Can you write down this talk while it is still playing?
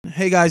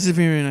Hey guys, it's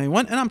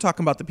Viri91 and I'm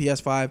talking about the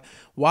PS5.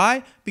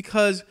 Why?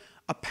 Because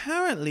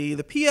apparently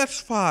the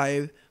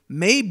PS5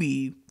 may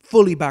be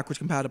fully backwards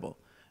compatible.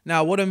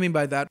 Now, what do I mean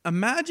by that?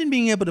 Imagine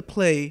being able to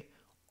play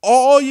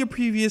all your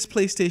previous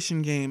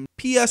PlayStation games,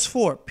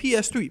 PS4,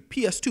 PS3,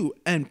 PS2,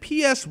 and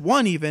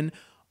PS1 even,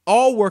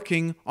 all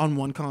working on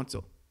one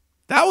console.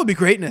 That would be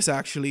greatness,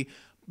 actually.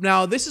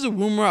 Now, this is a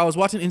rumor. I was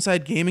watching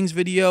Inside Gaming's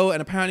video,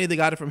 and apparently they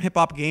got it from Hip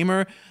Hop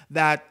Gamer,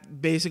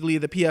 that basically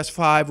the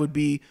PS5 would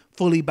be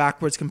fully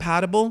backwards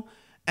compatible,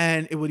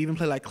 and it would even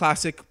play like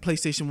classic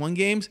PlayStation 1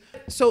 games.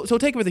 So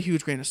take it with a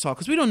huge grain of salt,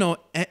 because we don't know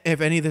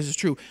if any of this is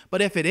true.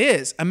 But if it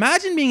is,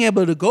 imagine being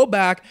able to go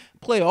back,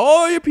 play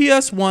all your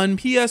PS1,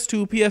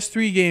 PS2,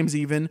 PS3 games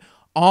even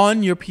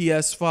on your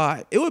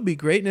PS5. It would be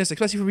greatness,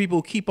 especially for people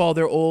who keep all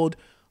their old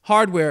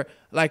hardware.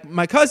 Like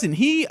my cousin,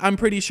 I'm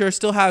pretty sure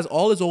still has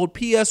all his old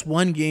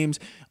PS1 games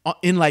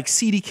in like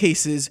CD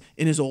cases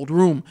in his old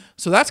room.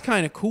 So that's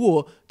kind of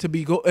cool to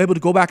be able to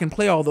go back and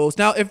play all those.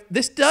 Now, if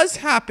this does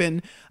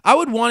happen, I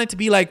would want it to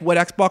be like what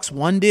Xbox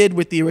One did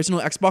with the original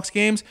Xbox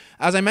games.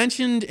 As I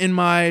mentioned in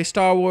my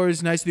Star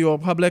Wars Knights of the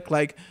Old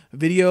Republic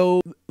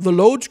video, the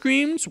load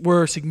screens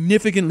were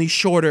significantly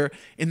shorter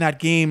in that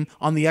game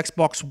on the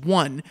Xbox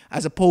One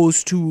as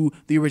opposed to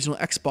the original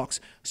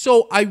Xbox.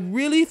 So I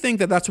really think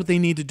that that's what they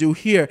need to do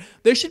here.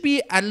 There should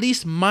be at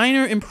least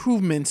minor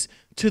improvements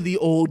to the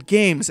old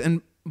games.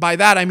 And by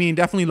that, I mean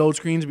definitely load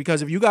screens,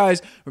 because if you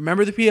guys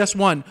remember the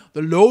PS1,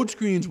 the load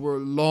screens were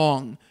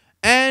long.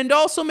 And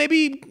also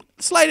maybe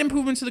slight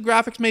improvements to the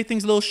graphics, make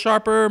things a little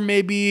sharper,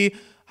 maybe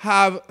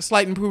have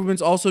slight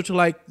improvements also to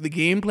like the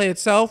gameplay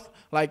itself,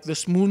 like the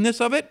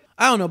smoothness of it.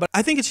 I don't know, but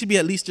I think it should be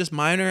at least just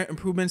minor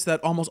improvements that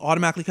almost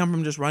automatically come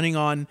from just running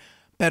on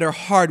better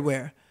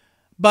hardware.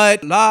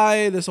 But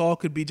this all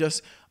could be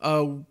just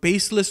a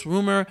baseless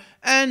rumor,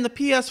 and the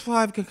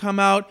PS5 could come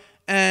out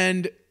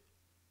and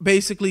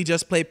basically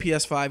just play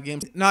PS5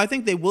 games. Now, I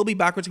think they will be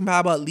backwards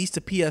compatible, at least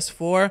to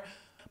PS4,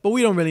 but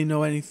we don't really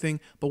know anything.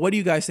 But what do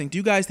you guys think? Do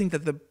you guys think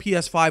that the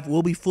PS5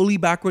 will be fully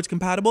backwards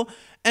compatible?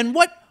 And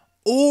what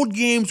old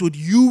games would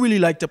you really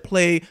like to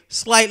play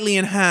slightly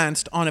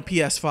enhanced on a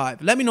PS5?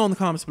 Let me know in the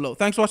comments below.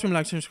 Thanks for watching.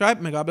 Like,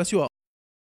 subscribe, and God bless you all.